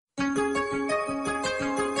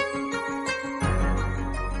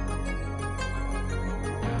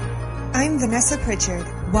I'm Vanessa Pritchard.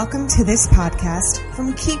 Welcome to this podcast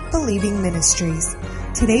from Keep Believing Ministries.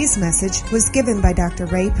 Today's message was given by Dr.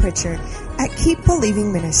 Ray Pritchard. At Keep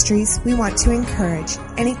Believing Ministries, we want to encourage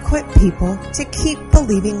and equip people to keep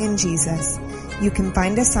believing in Jesus. You can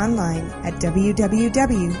find us online at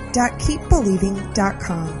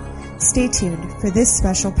www.keepbelieving.com. Stay tuned for this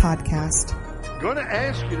special podcast. I'm going to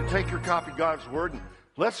ask you to take your copy of God's Word and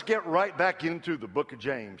let's get right back into the book of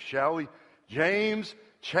James, shall we? James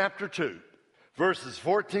chapter 2, verses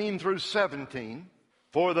 14 through 17.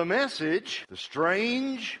 For the message, the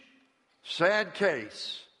strange, sad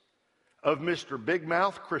case of Mr. Big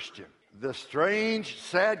Mouth Christian. The strange,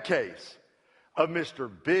 sad case of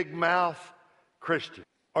Mr. Big Mouth Christian.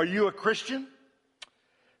 Are you a Christian?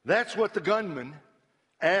 That's what the gunman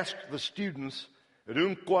asked the students at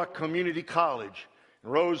Umpqua Community College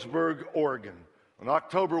in Roseburg, Oregon, on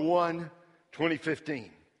October 1,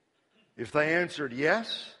 2015. If they answered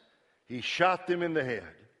yes, he shot them in the head.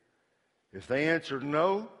 If they answered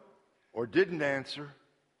no or didn't answer,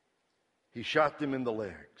 he shot them in the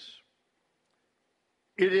legs.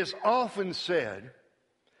 It is often said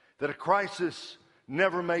that a crisis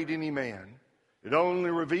never made any man. It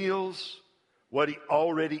only reveals what he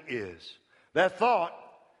already is. That thought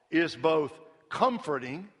is both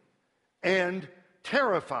comforting and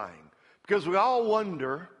terrifying, because we all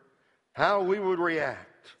wonder how we would react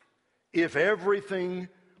if everything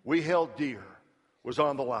we held dear was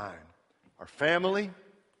on the line. Our family,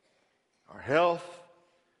 our health,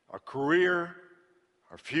 our career,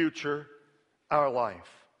 our future, our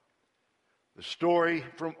life. The story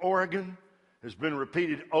from Oregon has been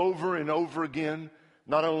repeated over and over again,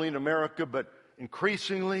 not only in America, but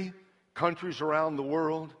increasingly countries around the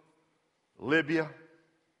world. Libya,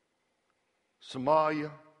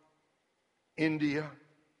 Somalia, India,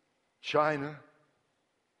 China,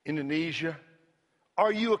 Indonesia.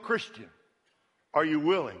 Are you a Christian? Are you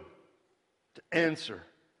willing to answer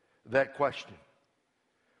that question?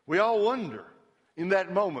 We all wonder in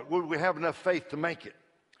that moment, would we have enough faith to make it?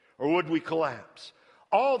 Or would we collapse?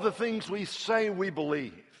 All the things we say we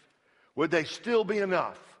believe, would they still be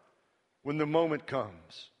enough when the moment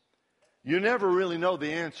comes? You never really know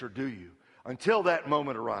the answer, do you? Until that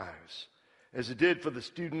moment arrives, as it did for the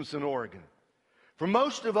students in Oregon. For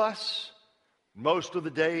most of us, most of the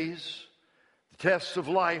days, the tests of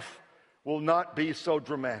life will not be so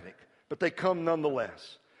dramatic, but they come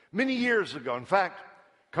nonetheless. Many years ago, in fact,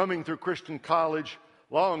 coming through Christian college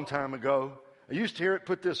a long time ago, I used to hear it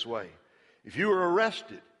put this way: if you were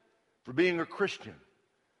arrested for being a Christian,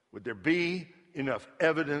 would there be enough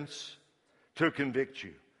evidence to convict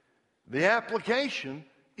you? The application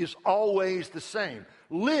is always the same.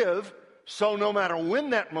 Live so no matter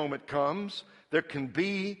when that moment comes, there can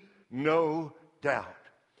be no doubt.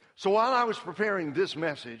 So while I was preparing this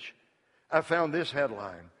message, I found this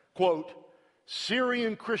headline, quote,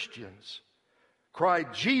 Syrian Christians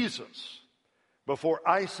cried Jesus before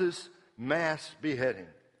ISIS mass beheading.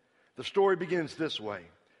 The story begins this way.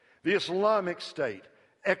 The Islamic State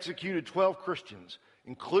executed 12 Christians,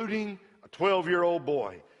 including a 12-year-old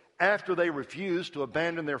boy, after they refused to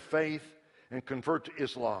abandon their faith and convert to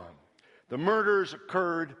Islam. The murders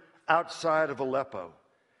occurred outside of Aleppo.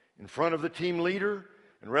 In front of the team leader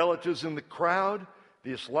and relatives in the crowd,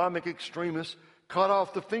 the Islamic extremists cut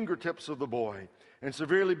off the fingertips of the boy and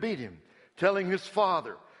severely beat him, telling his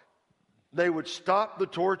father they would stop the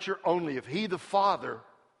torture only if he, the father,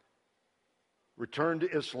 returned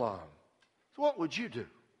to Islam. So what would you do?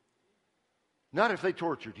 Not if they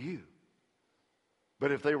tortured you,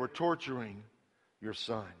 but if they were torturing your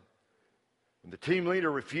son. When the team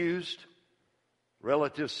leader refused,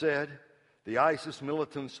 relatives said the ISIS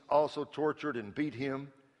militants also tortured and beat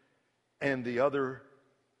him and the other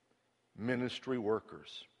ministry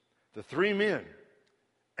workers. The 3 men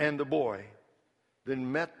and the boy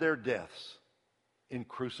then met their deaths in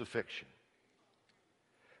crucifixion.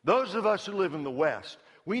 Those of us who live in the West,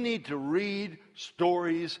 we need to read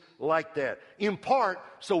stories like that, in part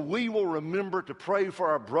so we will remember to pray for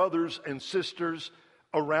our brothers and sisters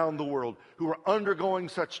around the world who are undergoing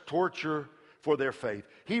such torture for their faith.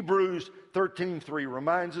 Hebrews 13:3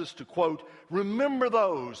 reminds us to, quote, remember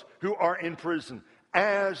those who are in prison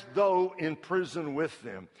as though in prison with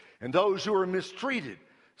them, and those who are mistreated,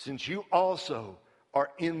 since you also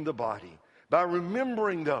are in the body. By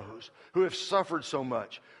remembering those who have suffered so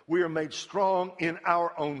much, we are made strong in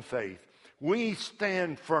our own faith. We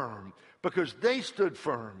stand firm because they stood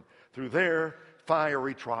firm through their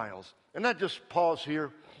fiery trials. And I just pause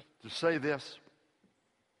here to say this.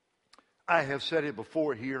 I have said it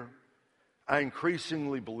before here. I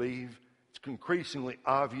increasingly believe, it's increasingly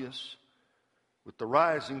obvious, with the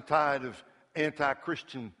rising tide of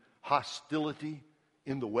anti-Christian hostility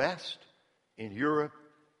in the West, in Europe,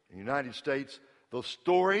 in the United States, those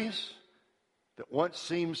stories that once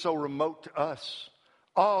seemed so remote to us,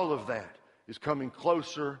 all of that is coming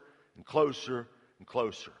closer and closer and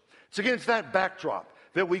closer. It's against that backdrop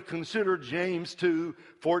that we consider James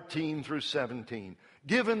 2:14 through 17.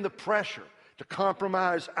 Given the pressure to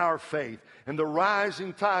compromise our faith and the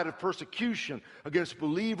rising tide of persecution against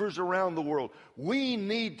believers around the world, we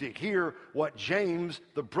need to hear what James,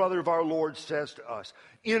 the brother of our Lord, says to us.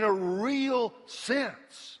 In a real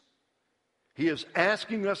sense, he is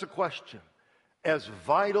asking us a question as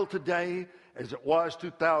vital today as it was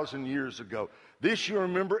 2,000 years ago. This, you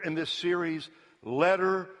remember, in this series,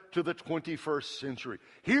 Letter to the 21st Century.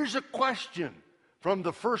 Here's a question from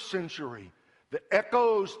the first century that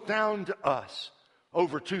echoes down to us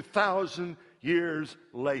over 2,000 years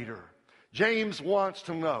later. James wants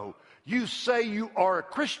to know, you say you are a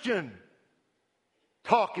Christian.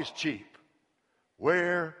 Talk is cheap.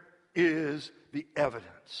 Where is the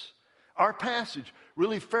evidence? Our passage,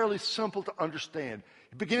 really fairly simple to understand.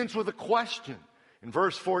 It begins with a question in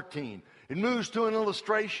verse 14. It moves to an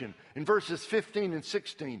illustration in verses 15 and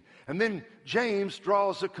 16. And then James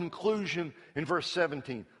draws a conclusion in verse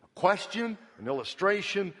 17. A question, an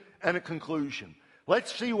illustration, and a conclusion.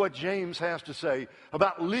 Let's see what James has to say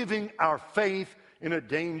about living our faith in a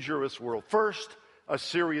dangerous world. First, a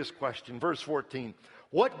serious question. Verse 14.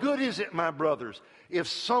 What good is it, my brothers, if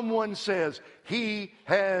someone says he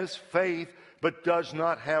has faith but does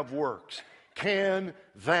not have works? Can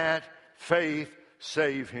that faith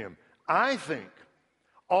save him? I think,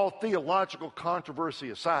 all theological controversy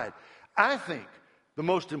aside, I think the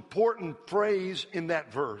most important phrase in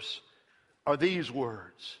that verse are these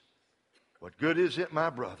words. What good is it, my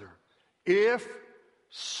brother, if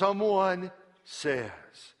someone says,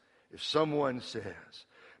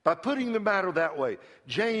 By putting the matter that way,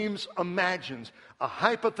 James imagines a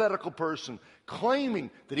hypothetical person claiming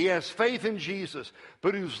that he has faith in Jesus,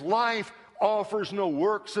 but whose life offers no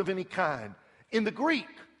works of any kind. In the Greek,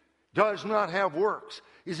 does not have works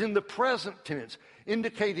is in the present tense,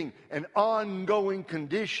 indicating an ongoing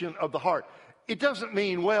condition of the heart. It doesn't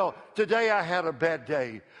mean, well, today I had a bad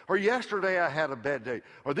day, or yesterday I had a bad day,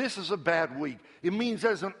 or this is a bad week. It means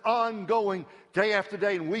there's an ongoing day after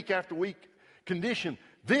day and week after week condition.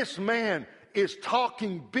 This man is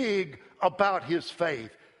talking big about his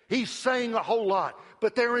faith. He's saying a whole lot,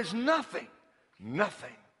 but there is nothing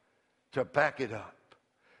to back it up.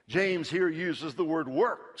 James here uses the word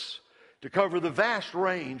works to cover the vast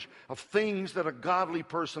range of things that a godly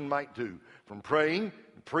person might do, from praying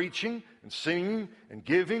and preaching and singing and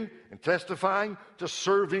giving and testifying to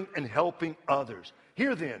serving and helping others.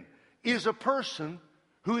 Here then is a person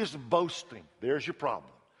who is boasting. There's your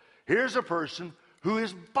problem. Here's a person who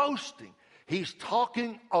is boasting. He's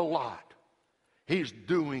talking a lot. He's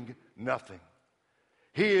doing nothing.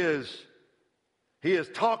 He is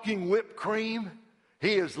talking whipped cream.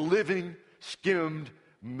 He is living skimmed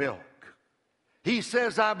milk. He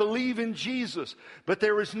says, I believe in Jesus, but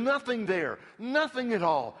there is nothing there, nothing at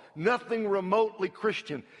all, nothing remotely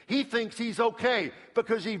Christian. He thinks he's okay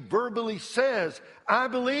because he verbally says, I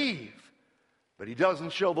believe, but he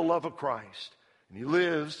doesn't show the love of Christ, and he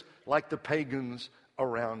lives like the pagans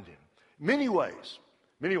around him. Many ways,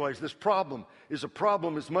 this problem is a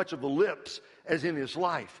problem as much of the lips as in his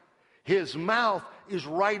life. His mouth is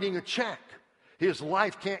writing a check. His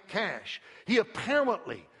life can't cash. He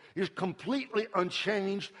apparently is completely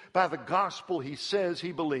unchanged by the gospel he says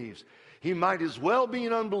he believes. He might as well be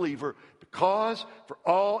an unbeliever because, for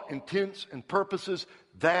all intents and purposes,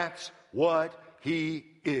 that's what he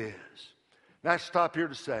is. Now, I stop here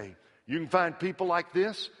to say, you can find people like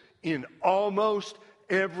this in almost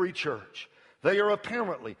every church. They are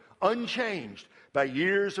apparently unchanged by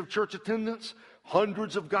years of church attendance,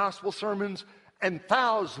 hundreds of gospel sermons, and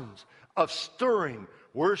thousands of stirring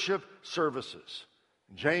worship services.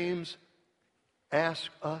 James asks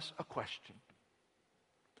us a question.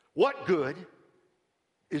 What good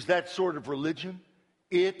is that sort of religion?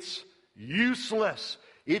 It's useless.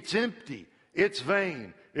 It's empty. It's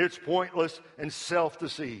vain. It's pointless and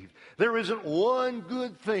self-deceived. There isn't one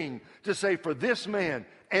good thing to say for this man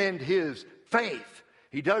and his faith.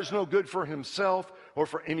 He does no good for himself or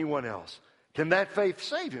for anyone else. Can that faith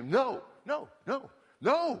save him? No.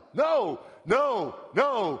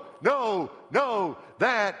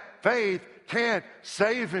 That faith can't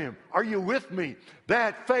save him. Are you with me?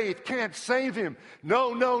 That faith can't save him.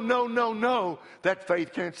 No, no, no, no, no. That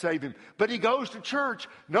faith can't save him. But he goes to church.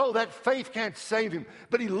 No, that faith can't save him.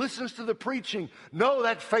 But he listens to the preaching. No,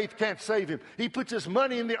 that faith can't save him. He puts his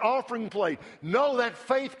money in the offering plate. No, that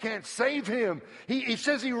faith can't save him. He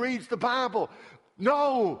says he reads the Bible.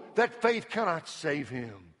 No, that faith cannot save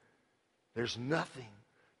him. There's nothing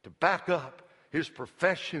to back up his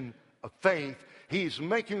profession of faith. He's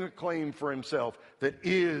making a claim for himself that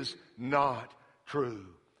is not true.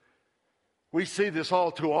 We see this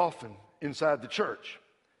all too often inside the church.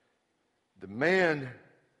 The man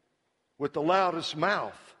with the loudest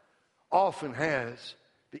mouth often has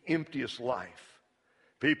the emptiest life.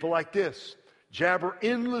 People like this jabber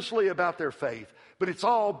endlessly about their faith, but it's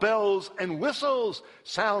all bells and whistles,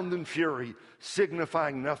 sound and fury,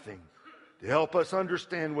 signifying nothing. To help us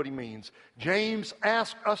understand what he means, James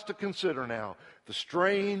asks us to consider now the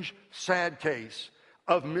strange, sad case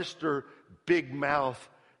of Mr. Big Mouth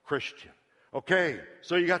Christian. Okay,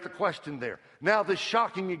 so you got the question there. Now the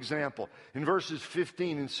shocking example in verses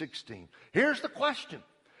 15 and 16. Here's the question.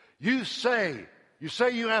 You say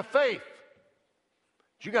you have faith,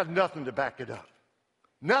 but you got nothing to back it up.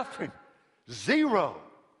 Nothing. Zero.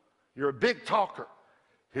 You're a big talker.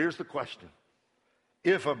 Here's the question.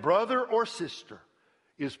 If a brother or sister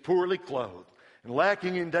is poorly clothed and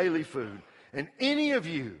lacking in daily food, and any of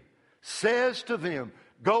you says to them,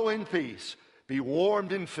 go in peace, be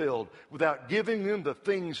warmed and filled, without giving them the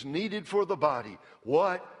things needed for the body,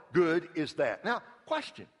 what good is that? Now,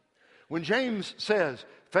 question. When James says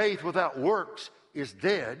faith without works is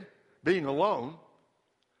dead, being alone,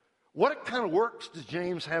 what kind of works does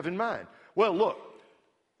James have in mind? Well, look,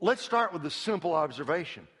 let's start with a simple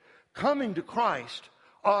observation. Coming to Christ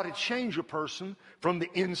ought to change a person from the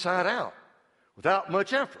inside out without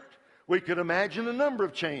much effort. We could imagine a number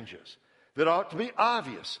of changes that ought to be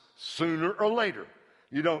obvious sooner or later.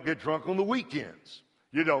 You don't get drunk on the weekends.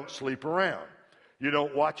 You don't sleep around. You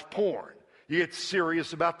don't watch porn. You get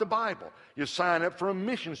serious about the Bible. You sign up for a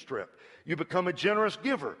mission trip. You become a generous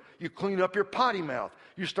giver. You clean up your potty mouth.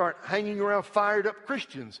 You start hanging around fired up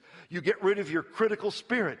Christians. You get rid of your critical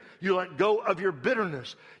spirit. You let go of your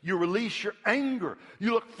bitterness. You release your anger.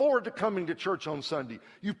 You look forward to coming to church on Sunday.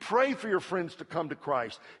 You pray for your friends to come to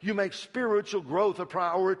Christ. You make spiritual growth a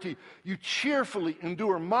priority. You cheerfully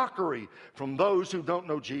endure mockery from those who don't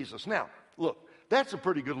know Jesus. Now, look, that's a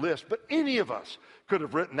pretty good list, but any of us could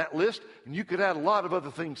have written that list, and you could add a lot of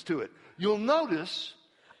other things to it. You'll notice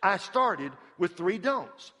I started with 3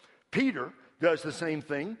 don'ts. Peter does the same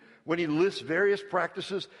thing when he lists various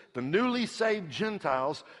practices the newly saved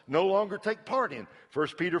Gentiles no longer take part in. 1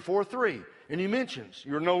 Peter 4:3. And he mentions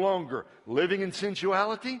you're no longer living in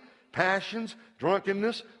sensuality, passions,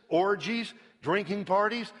 drunkenness, orgies, drinking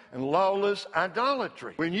parties, and lawless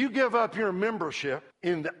idolatry. When you give up your membership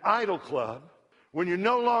in the idol club, when you're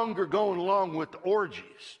no longer going along with the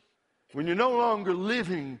orgies, when you're no longer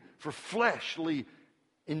living for fleshly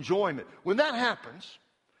enjoyment, when that happens,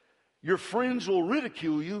 your friends will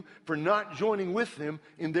ridicule you for not joining with them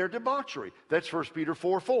in their debauchery. That's 1 Peter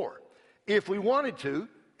 4:4. If we wanted to,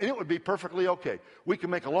 and it would be perfectly okay, we can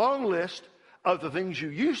make a long list of the things you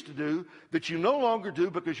used to do that you no longer do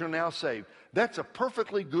because you're now saved. That's a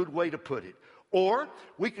perfectly good way to put it. Or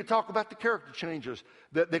we could talk about the character changes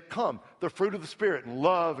that come, the fruit of the Spirit, and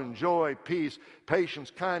love and joy, peace, patience,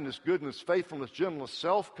 kindness, goodness, faithfulness, gentleness,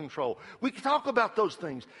 self-control. We could talk about those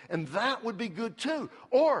things, and that would be good too.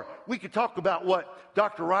 Or we could talk about what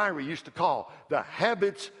Dr. Ryrie used to call the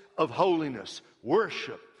habits of holiness,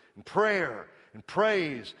 worship and prayer and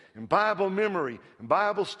praise and Bible memory and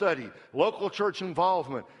Bible study, local church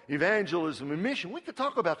involvement, evangelism and mission. We could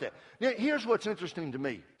talk about that. Now, here's what's interesting to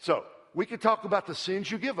me. So, we could talk about the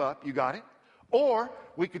sins you give up, you got it? Or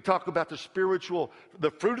we could talk about the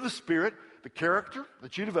fruit of the Spirit, the character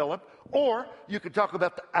that you develop. Or you could talk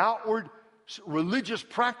about the outward religious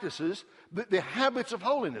practices, the habits of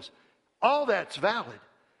holiness. All that's valid.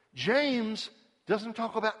 James doesn't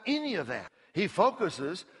talk about any of that. He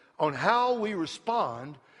focuses on how we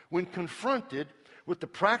respond when confronted with the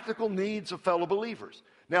practical needs of fellow believers.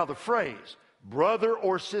 Now, the phrase, brother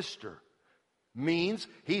or sister, means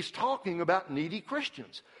he's talking about needy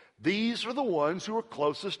Christians. These are the ones who are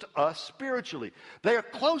closest to us spiritually. They are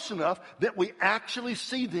close enough that we actually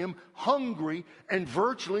see them hungry and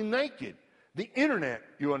virtually naked. The internet,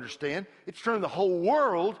 you understand, it's turned the whole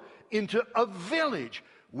world into a village.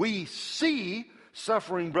 We see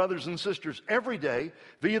suffering brothers and sisters every day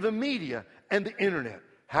via the media and the internet.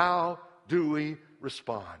 How do we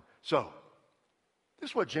respond? So,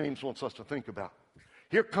 this is what James wants us to think about.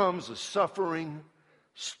 Here comes a suffering,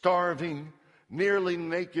 starving, nearly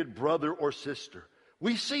naked brother or sister.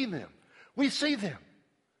 We see them. We see them.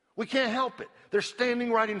 We can't help it. They're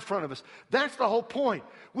standing right in front of us. That's the whole point.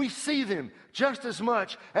 We see them just as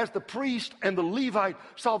much as the priest and the Levite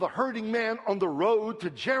saw the hurting man on the road to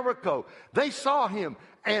Jericho. They saw him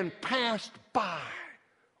and passed by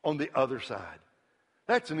on the other side.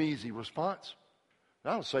 That's an easy response.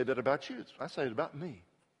 I don't say that about you. I say it about me.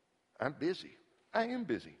 I'm busy. I am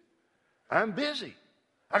busy. I'm busy.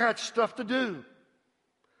 I got stuff to do.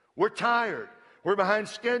 We're tired. We're behind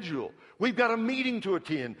schedule. We've got a meeting to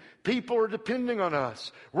attend. People are depending on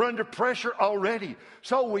us. We're under pressure already.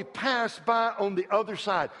 So we pass by on the other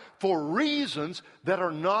side for reasons that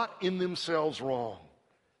are not in themselves wrong.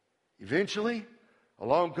 Eventually,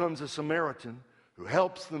 along comes a Samaritan who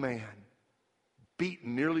helps the man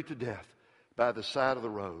beaten nearly to death by the side of the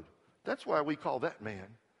road. That's why we call that man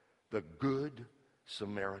the Good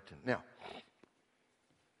Samaritan. Now,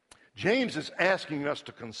 James is asking us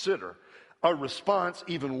to consider a response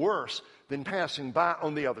even worse than passing by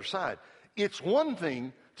on the other side. It's one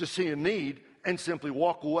thing to see a need and simply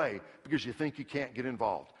walk away because you think you can't get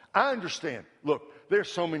involved. I understand. Look,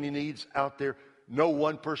 there's so many needs out there. No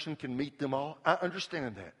one person can meet them all. I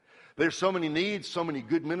understand that. There's so many needs, so many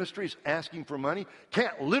good ministries asking for money.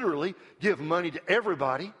 Can't literally give money to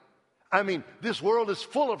everybody. I mean, this world is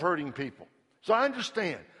full of hurting people. So I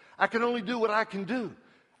understand. I can only do what I can do.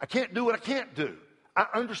 I can't do what I can't do. I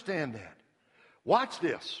understand that. Watch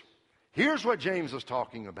this. Here's what James is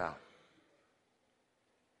talking about.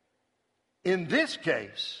 In this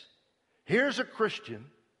case, here's a Christian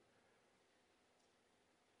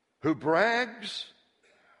who brags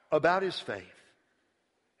about his faith.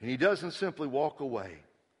 And he doesn't simply walk away.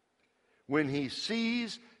 When he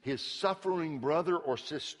sees his suffering brother or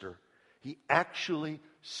sister, he actually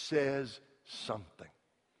says something.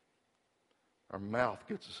 Our mouth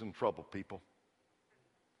gets us in trouble, people.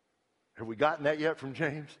 Have we gotten that yet from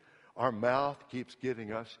James? Our mouth keeps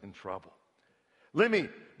getting us in trouble.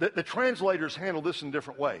 The translators handle this in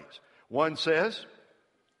different ways. One says,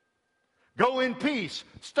 go in peace,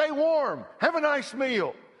 stay warm, have a nice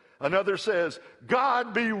meal. Another says,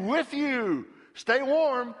 God be with you, stay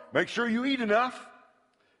warm, make sure you eat enough.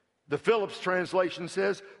 The Phillips translation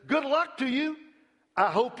says, good luck to you.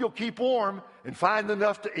 I hope you'll keep warm and find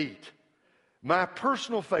enough to eat. My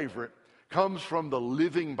personal favorite comes from the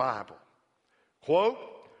Living Bible. Quote,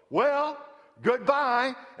 well,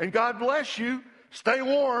 goodbye and God bless you. Stay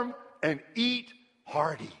warm and eat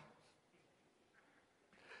hearty.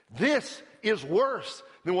 This is worse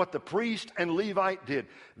than what the priest and Levite did.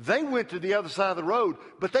 They went to the other side of the road,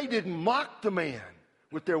 but they didn't mock the man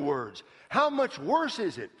with their words. How much worse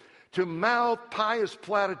is it to mouth pious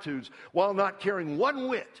platitudes while not caring one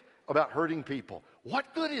whit about hurting people?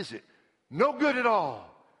 What good is it? No good at all.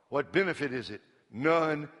 What benefit is it?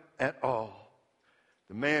 None at all.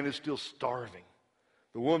 The man is still starving.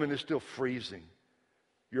 The woman is still freezing.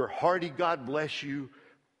 Your hearty God bless you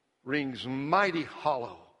rings mighty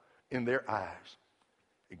hollow in their eyes.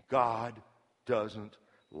 And God doesn't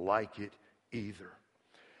like it either.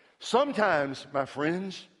 Sometimes, my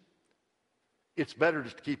friends, it's better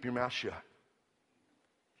just to keep your mouth shut.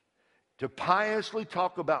 To piously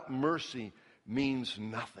talk about mercy means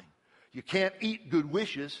nothing. You can't eat good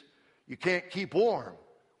wishes. You can't keep warm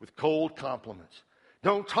with cold compliments.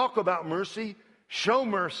 Don't talk about mercy. Show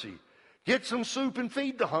mercy. Get some soup and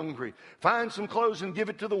feed the hungry. Find some clothes and give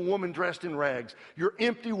it to the woman dressed in rags. Your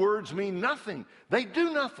empty words mean nothing. They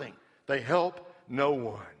do nothing. They help no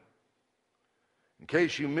one. In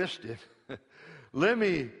case you missed it, let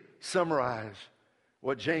me summarize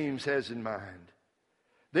what James has in mind.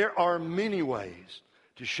 There are many ways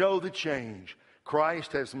to show the change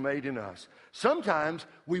Christ has made in us. Sometimes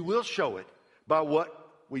we will show it by what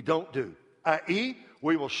we don't do, i.e.,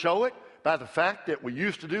 we will show it by the fact that we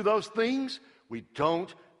used to do those things, we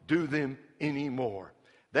don't do them anymore.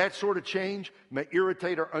 That sort of change may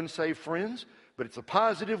irritate our unsaved friends, but it's a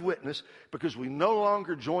positive witness because we no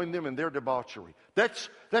longer join them in their debauchery. That's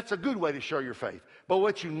a good way to show your faith, but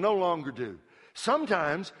what you no longer do.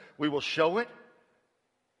 Sometimes we will show it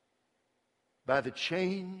by the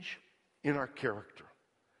change in our character.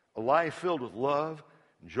 A life filled with love,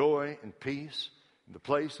 and joy, and peace in the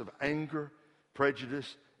place of anger,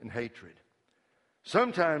 prejudice, and hatred.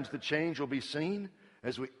 Sometimes the change will be seen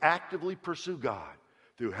as we actively pursue God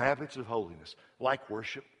through habits of holiness, like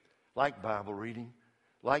worship, like Bible reading,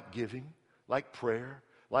 like giving, like prayer,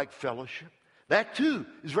 like fellowship. That too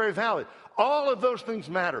is very valid. All of those things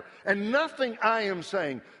matter. And nothing I am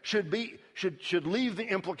saying should leave the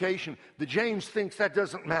implication that James thinks that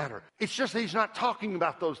doesn't matter. It's just that he's not talking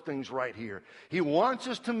about those things right here. He wants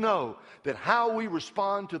us to know that how we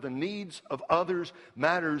respond to the needs of others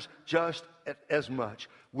matters just as much.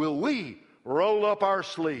 Will we roll up our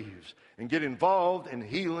sleeves and get involved in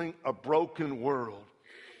healing a broken world?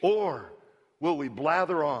 Or will we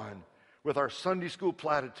blather on with our Sunday school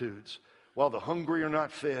platitudes while the hungry are not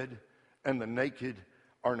fed and the naked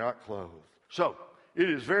are not clothed? So it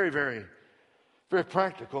is very, very, very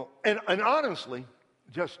practical. And honestly,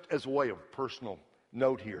 just as a way of personal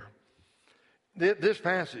note here, this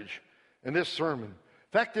passage and this sermon,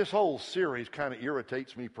 in fact, this whole series kind of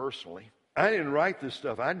irritates me personally. I didn't write this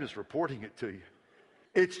stuff. I'm just reporting it to you.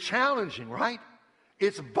 It's challenging, right?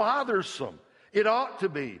 It's bothersome. It ought to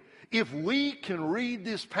be. If we can read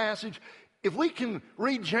this passage, if we can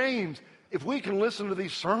read James, if we can listen to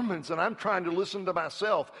these sermons, and I'm trying to listen to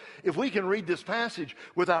myself, if we can read this passage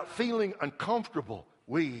without feeling uncomfortable,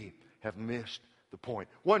 we have missed the point.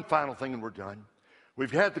 One final thing and we're done.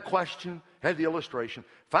 We've had the question, had the illustration.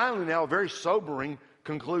 Finally now, a very sobering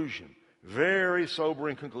conclusion. Very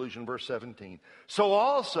sobering conclusion, verse 17. So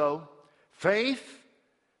also, faith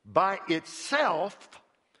by itself,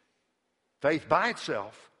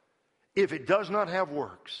 if it does not have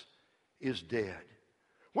works, is dead.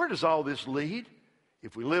 Where does all this lead?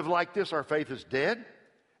 If we live like this, our faith is dead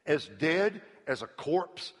as a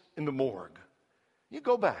corpse in the morgue. You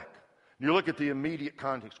go back, you look at the immediate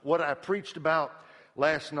context. What I preached about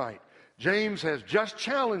last night. James has just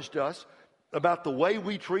challenged us about the way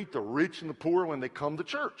we treat the rich and the poor when they come to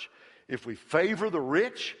church. If we favor the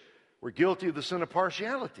rich, we're guilty of the sin of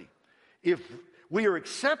partiality. If we are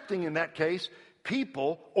accepting, in that case,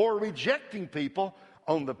 people or rejecting people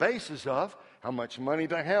on the basis of how much money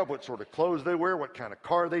they have, what sort of clothes they wear, what kind of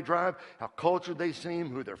car they drive, how cultured they seem,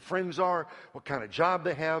 who their friends are, what kind of job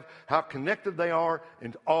they have, how connected they are,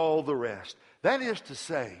 and all the rest. That is to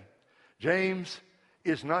say, James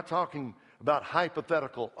is not talking about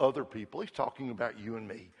hypothetical other people. He's talking about you and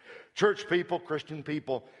me. Church people, Christian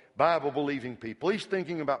people, Bible-believing people. He's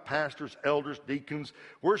thinking about pastors, elders, deacons,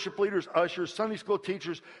 worship leaders, ushers, Sunday school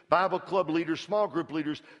teachers, Bible club leaders, small group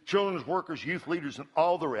leaders, children's workers, youth leaders, and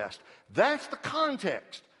all the rest. That's the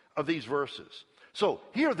context of these verses. So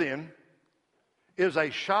here then is a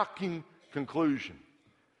shocking conclusion.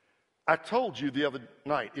 I told you the other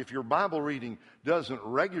night, if your Bible reading doesn't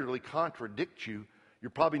regularly contradict you, you're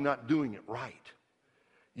probably not doing it right.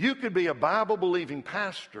 You could be a Bible-believing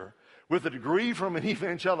pastor with a degree from an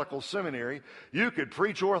evangelical seminary. You could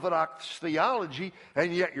preach Orthodox theology,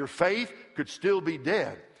 and yet your faith could still be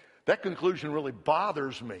dead. That conclusion really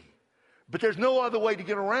bothers me. But there's no other way to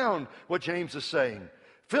get around what James is saying.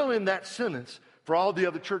 Fill in that sentence for all the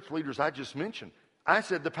other church leaders I just mentioned. I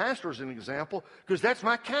said the pastor is an example because that's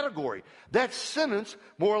my category. That sentence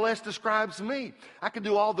more or less describes me. I can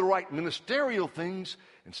do all the right ministerial things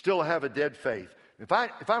and still have a dead faith. If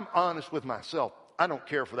I'm honest with myself, I don't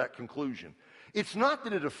care for that conclusion. It's not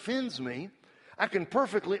that it offends me. I can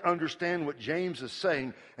perfectly understand what James is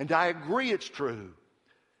saying, and I agree it's true.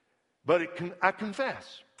 But I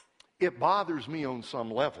confess, it bothers me on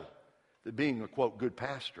some level that being a, quote, good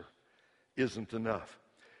pastor isn't enough.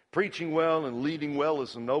 Preaching well and leading well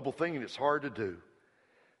is a noble thing, and it's hard to do.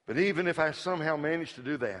 But even if I somehow manage to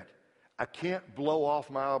do that, I can't blow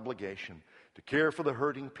off my obligation to care for the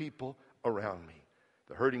hurting people around me,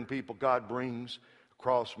 the hurting people God brings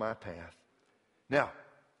across my path. Now,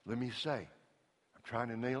 let me say, I'm trying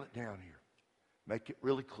to nail it down here, make it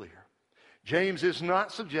really clear. James is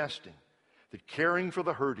not suggesting that caring for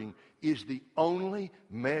the hurting is the only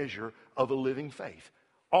measure of a living faith.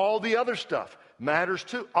 All the other stuff matters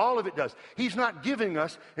too. All of it does. He's not giving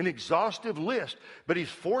us an exhaustive list, but he's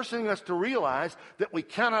forcing us to realize that we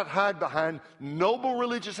cannot hide behind noble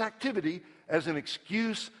religious activity as an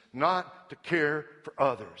excuse not to care for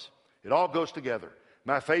others. It all goes together.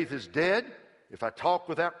 My faith is dead if I talk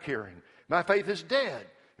without caring. My faith is dead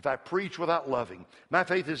if I preach without loving. My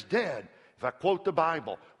faith is dead if I quote the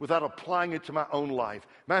Bible without applying it to my own life.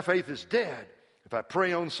 My faith is dead if I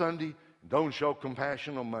pray on Sunday and don't show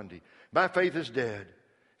compassion on Monday. My faith is dead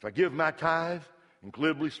if I give my tithe and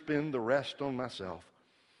glibly spend the rest on myself.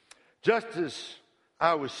 Just as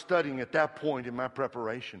I was studying at that point in my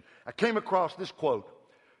preparation, I came across this quote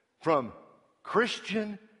from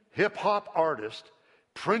Christian hip-hop artist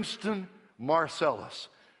Princeton Marsalis.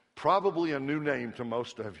 Probably a new name to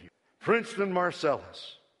most of you. Princeton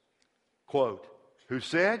Marsalis, quote, who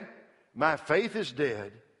said, "My faith is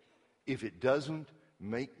dead if it doesn't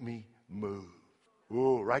make me move."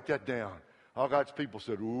 Ooh, write that down. All God's people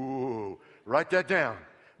said, ooh, write that down.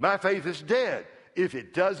 My faith is dead if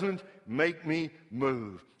it doesn't make me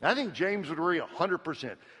move. I think James would agree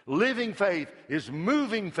 100%. Living faith is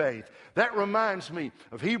moving faith. That reminds me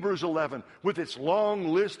of Hebrews 11 with its long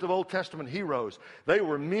list of Old Testament heroes. They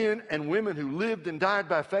were men and women who lived and died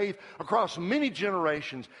by faith across many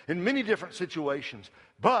generations in many different situations.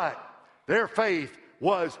 But their faith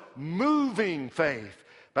was moving faith.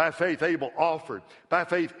 By faith, Abel offered. By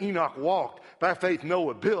faith, Enoch walked. By faith,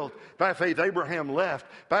 Noah built. By faith, Abraham left.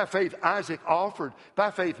 By faith, Isaac offered.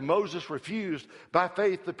 By faith, Moses refused. By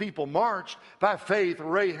faith, the people marched. By faith,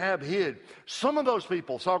 Rahab hid. Some of those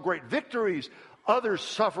people saw great victories. Others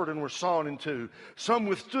suffered and were sawn in two. Some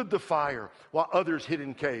withstood the fire, while others hid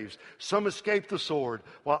in caves. Some escaped the sword,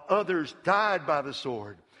 while others died by the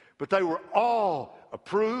sword. But they were all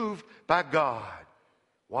approved by God.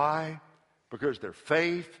 Why? Because their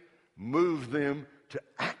faith moved them to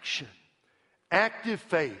action. Active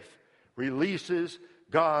faith releases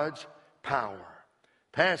God's power.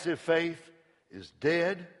 Passive faith is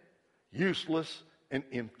dead, useless, and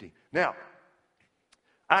empty. Now,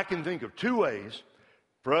 I can think of two ways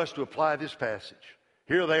for us to apply this passage.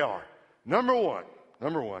 Here they are. Number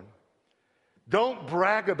one, don't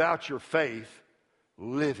brag about your faith,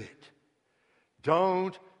 live it.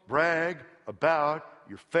 Don't brag about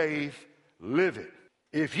your faith, live it.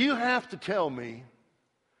 If you have to tell me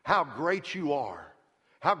how great you are,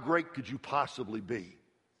 how great could you possibly be?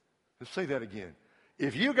 Let's say that again.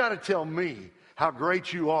 If you got to tell me how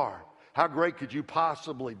great you are, how great could you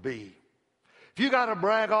possibly be? If you got to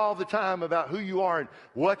brag all the time about who you are and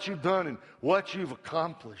what you've done and what you've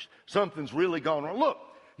accomplished, something's really gone wrong. Look,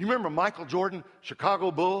 you remember Michael Jordan, Chicago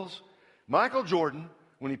Bulls? Michael Jordan,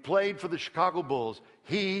 when he played for the Chicago Bulls,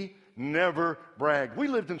 he never bragged. We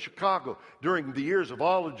lived in Chicago during the years of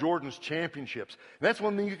all of Jordan's championships. And that's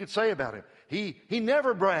one thing you could say about him. He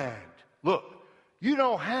never bragged. Look, you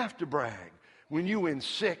don't have to brag when you win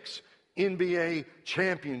 6 NBA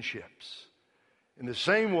championships. In the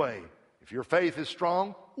same way, if your faith is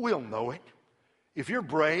strong, we'll know it. If you're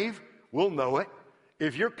brave, we'll know it.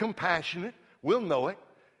 If you're compassionate, we'll know it.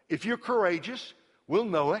 If you're courageous, we'll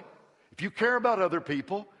know it. If you care about other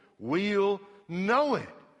people, we'll know it.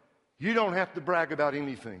 You don't have to brag about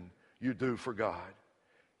anything you do for God.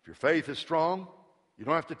 If your faith is strong, you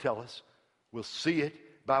don't have to tell us. We'll see it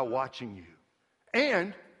by watching you.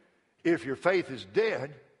 And if your faith is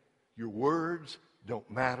dead, your words don't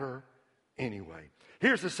matter anyway.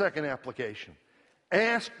 Here's the second application.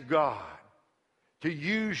 Ask God to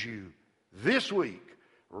use you this week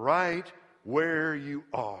right where you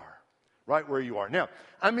are. Right where you are. Now,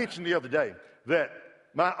 I mentioned the other day that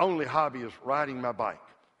my only hobby is riding my bike.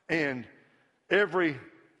 And every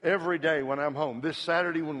day when I'm home, this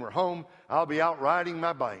Saturday when we're home, I'll be out riding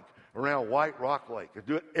my bike around White Rock Lake. I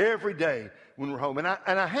do it every day when we're home. And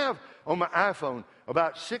I have on my iPhone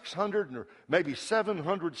about 600 or maybe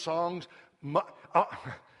 700 songs.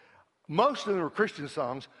 Most of them are Christian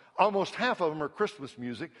songs. Almost half of them are Christmas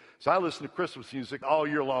music. So I listen to Christmas music all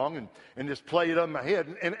year long and just play it on my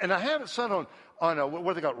head. And I have it set on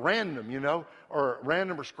what they got, random, or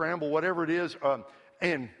random or scramble, whatever it is.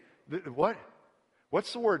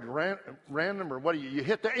 What's the word? Random or what do you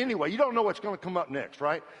hit that? Anyway, you don't know what's going to come up next,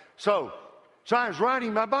 right? So I was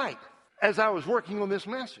riding my bike as I was working on this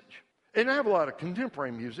message. And I have a lot of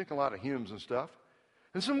contemporary music, a lot of hymns and stuff,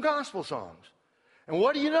 and some gospel songs. And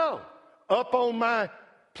what do you know? Up on my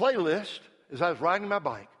playlist, as I was riding my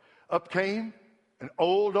bike, up came an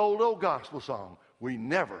old gospel song we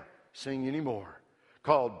never sing anymore,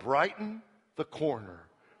 called Brighten the Corner,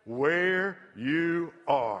 Where You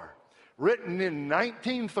Are. Written in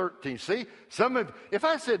 1913. See, if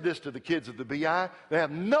I said this to the kids at the BI, they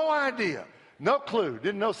have no idea, no clue,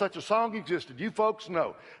 didn't know such a song existed. You folks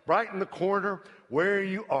know. Brighten the Corner, Where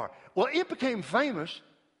You Are. Well, it became famous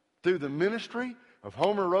through the ministry of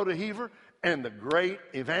Homer Rodeheaver and the great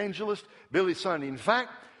evangelist Billy Sunday. In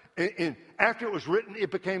fact, after it was written,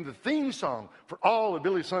 it became the theme song for all of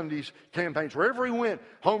Billy Sunday's campaigns. Wherever he went,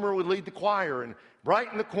 Homer would lead the choir and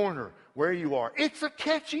Brighten the Corner, Where You Are. It's a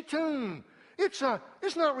catchy tune. It's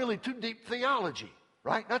not really too deep theology,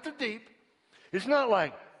 right? Not too deep. It's not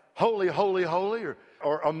like holy, holy, holy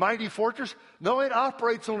or a mighty fortress. No, it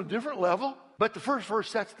operates on a different level. But the first verse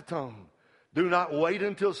sets the tone. Do not wait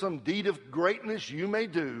until some deed of greatness you may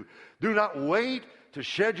do. Do not wait to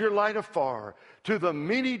shed your light afar. To the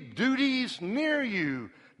many duties near you,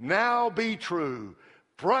 now be true.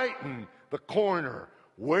 Brighten the corner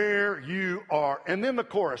where you are. And then the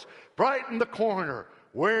chorus. Brighten the corner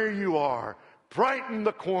where you are. Brighten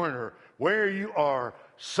the corner where you are.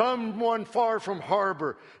 Someone far from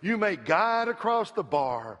harbor, you may guide across the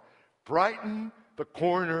bar. Brighten the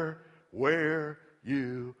corner where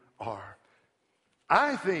you are.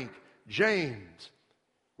 I think James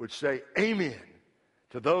would say amen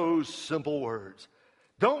to those simple words.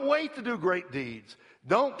 Don't wait to do great deeds.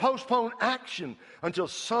 Don't postpone action until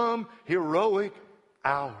some heroic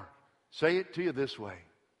hour. Say it to you this way.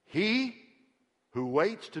 He who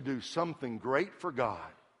waits to do something great for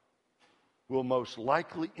God will most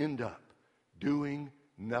likely end up doing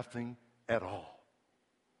nothing at all.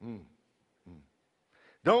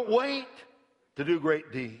 Don't wait to do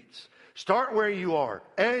great deeds. Start where you are,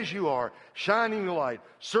 as you are, shining the light,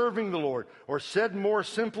 serving the Lord, or said more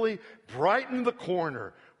simply, brighten the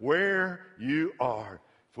corner where you are.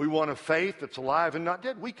 If we want a faith that's alive and not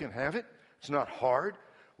dead, we can have it. It's not hard.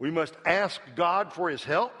 We must ask God for His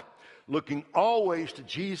help, looking always to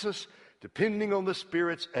Jesus, depending on the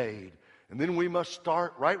Spirit's aid. And then we must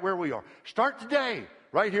start right where we are. Start today,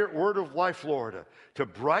 right here at Word of Life, Florida, to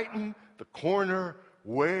brighten the corner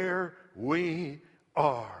where we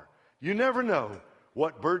are. You never know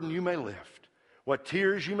what burden you may lift, what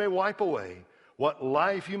tears you may wipe away, what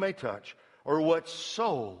life you may touch, or what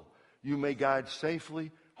soul you may guide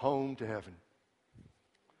safely home to heaven.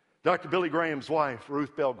 Dr. Billy Graham's wife,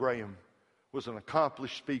 Ruth Bell Graham, was an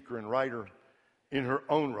accomplished speaker and writer in her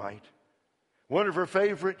own right. One of her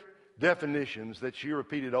favorite definitions that she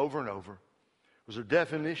repeated over and over was her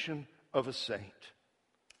definition of a saint.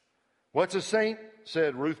 What's a saint?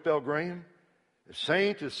 Said Ruth Bell Graham. A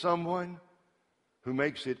saint is someone who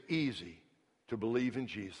makes it easy to believe in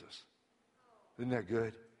Jesus. Isn't that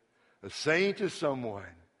good? A saint is someone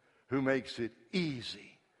who makes it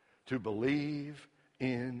easy to believe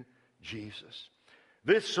in Jesus.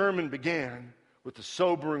 This sermon began with a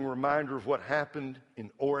sobering reminder of what happened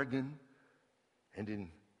in Oregon and in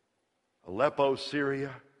Aleppo,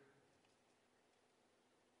 Syria.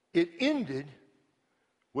 It ended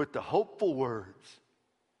with the hopeful words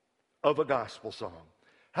of a gospel song.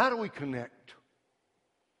 How do we connect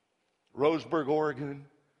Roseburg, Oregon,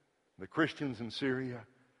 the Christians in Syria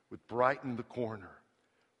with brighten the corner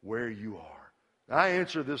where you are? Now, I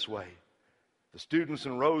answer this way. The students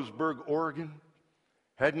in Roseburg, Oregon,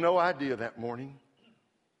 had no idea that morning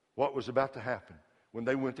what was about to happen when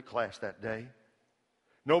they went to class that day.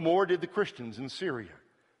 No more did the Christians in Syria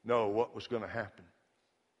know what was going to happen.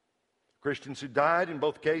 Christians who died in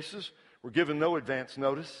both cases were given no advance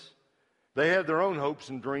notice. They had their own hopes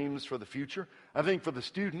and dreams for the future. I think for the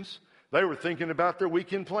students, they were thinking about their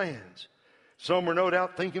weekend plans. Some were no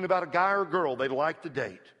doubt thinking about a guy or girl they'd like to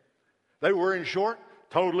date. They were, in short,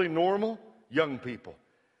 totally normal young people.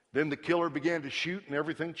 Then the killer began to shoot and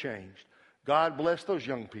everything changed. God bless those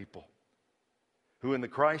young people who in the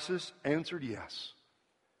crisis answered yes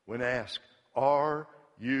when asked, "Are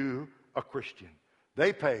you a Christian?"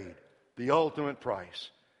 They paid the ultimate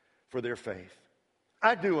price for their faith.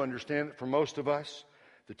 I do understand that for most of us,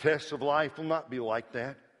 the tests of life will not be like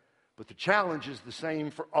that, but the challenge is the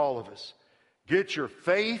same for all of us. Get your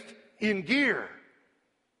faith in gear.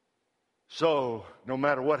 So, no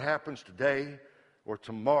matter what happens today or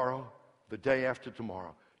tomorrow, the day after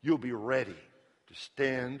tomorrow, you'll be ready to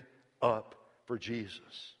stand up for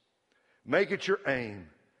Jesus. Make it your aim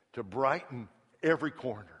to brighten every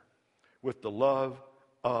corner with the love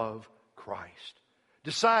of Christ.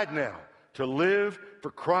 Decide now to live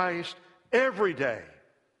for Christ every day.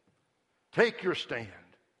 Take your stand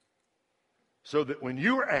so that when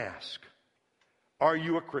you are asked, "Are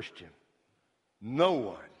you a Christian?" no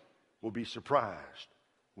one will be surprised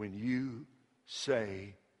when you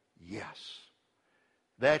say yes.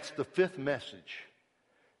 That's the fifth message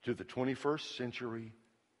to the 21st century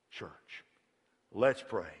church. Let's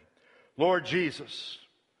pray. Lord Jesus,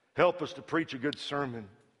 help us to preach a good sermon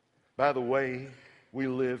by the way we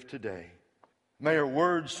live today. May our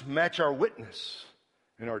words match our witness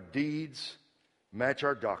and our deeds match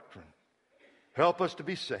our doctrine. Help us to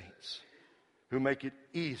be saints who make it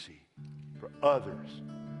easy for others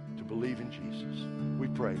to believe in Jesus. We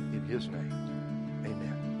pray in His name.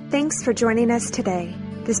 Amen. Thanks for joining us today.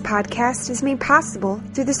 This podcast is made possible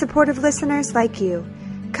through the support of listeners like you.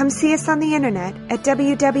 Come see us on the internet at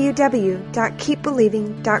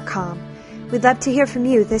www.keepbelieving.com. We'd love to hear from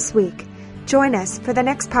you this week. Join us for the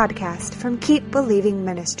next podcast from Keep Believing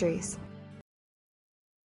Ministries.